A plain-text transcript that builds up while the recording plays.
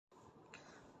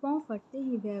पाँव फटते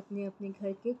ही वह अपने अपने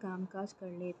घर के कामकाज कर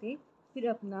लेते, फिर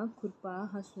अपना खुरपा,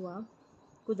 हंसुआ,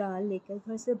 कुदाल लेकर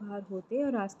घर से बाहर होते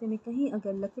और रास्ते में कहीं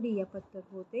अगर लकड़ी या पत्थर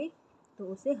होते तो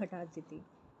उसे हटा देते।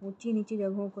 ऊंची नीची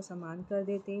जगहों को समान कर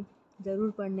देते,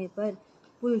 ज़रूर पड़ने पर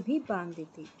पुल भी बांध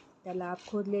देते, तालाब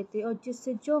खोद लेते और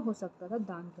जिससे जो हो सकता था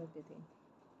दान कर देते।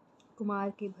 कुमार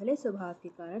के भले स्वभाव के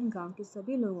कारण गांव के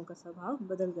सभी लोगों का स्वभाव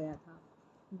बदल गया था।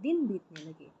 दिन बीतने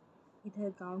लगे। इधर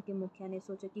गांव के मुखिया ने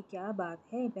सोचा कि क्या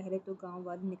बात है, पहले तो गांव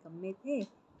वाले निकम्मे थे,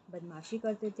 बदमाशी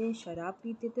करते थे, शराब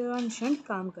पीते थे और अनशन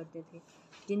काम करते थे,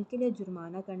 जिनके लिए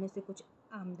जुर्माना करने से कुछ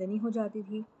आमदनी हो जाती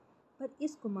थी। पर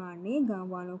इस कुमार ने गांव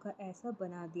वालों का ऐसा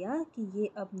बना दिया कि ये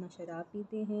अब न शराब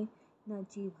पीते हैं, न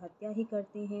जीव हत्या ही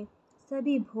करते हैं,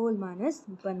 सभी भोल मानस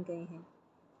बन गए हैं।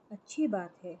 अच्छी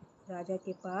बात है, राजा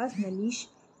के पास नालिश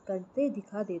करते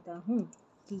दिखा देता हूँ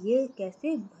कि ये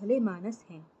कैसे भले मानस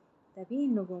हैं, तभी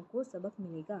इन लोगों को सबक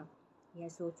मिलेगा। यह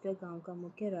सोचकर गांव का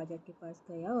मुखिया राजा के पास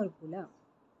गया और बोला,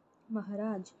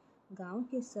 महाराज, गांव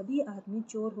के सभी आदमी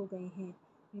चोर हो गए हैं,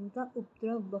 इनका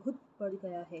उपद्रव बहुत बढ़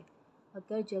गया है।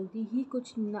 अगर जल्दी ही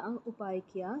कुछ न उपाय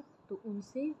किया तो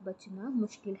उनसे बचना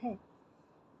मुश्किल है।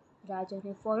 राजा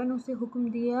ने फौरन उसे हुक्म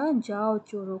दिया, जाओ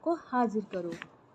चोरों को हाजिर करो।